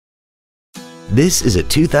This is a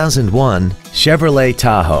 2001 Chevrolet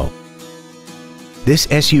Tahoe. This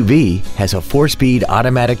SUV has a 4-speed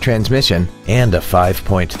automatic transmission and a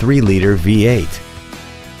 5.3-liter V8.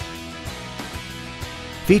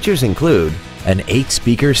 Features include an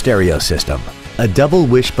 8-speaker stereo system, a double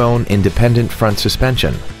wishbone independent front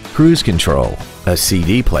suspension, cruise control, a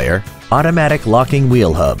CD player, automatic locking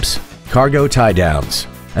wheel hubs, cargo tie-downs,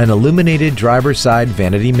 an illuminated driver's side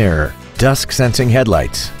vanity mirror, dusk sensing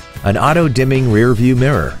headlights, an auto-dimming rear view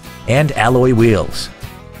mirror, and alloy wheels.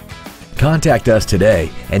 Contact us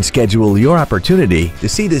today and schedule your opportunity to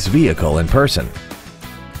see this vehicle in person.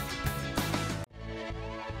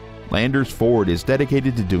 Landers Ford is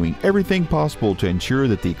dedicated to doing everything possible to ensure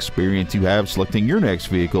that the experience you have selecting your next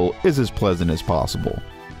vehicle is as pleasant as possible.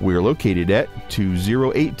 We are located at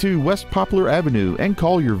 2082 West Poplar Avenue in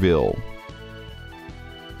Collierville.